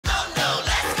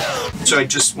So I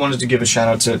just wanted to give a shout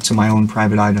out to My Own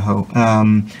Private Idaho.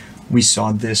 We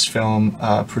saw this film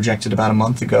projected about a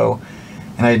month ago,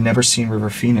 and I had never seen River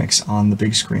Phoenix on the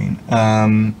big screen.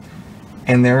 And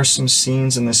there are some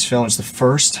scenes in this film. It's the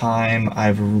first time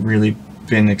I've really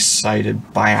been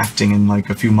excited by acting in like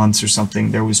a few months or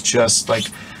something. There was just like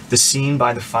the scene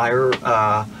by the fire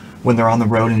when they're on the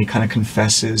road and he kind of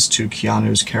confesses to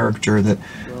Keanu's character that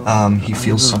he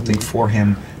feels something for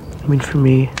him. I mean, for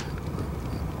me,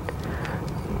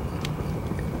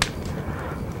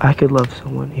 I could love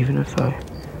someone even if I,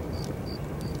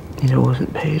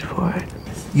 wasn't paid for it.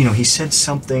 He said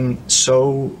something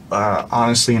so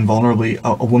honestly and vulnerably,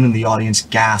 a woman in the audience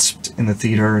gasped in the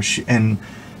theater, and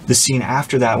the scene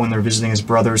after that when they're visiting his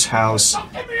brother's house.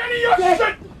 Don't give me any of your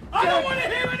shit! I don't want to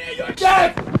hear any of your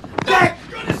shit!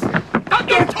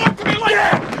 Don't talk to me like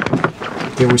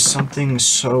that! There was something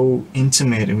so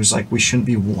intimate, it was like we shouldn't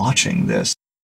be watching this.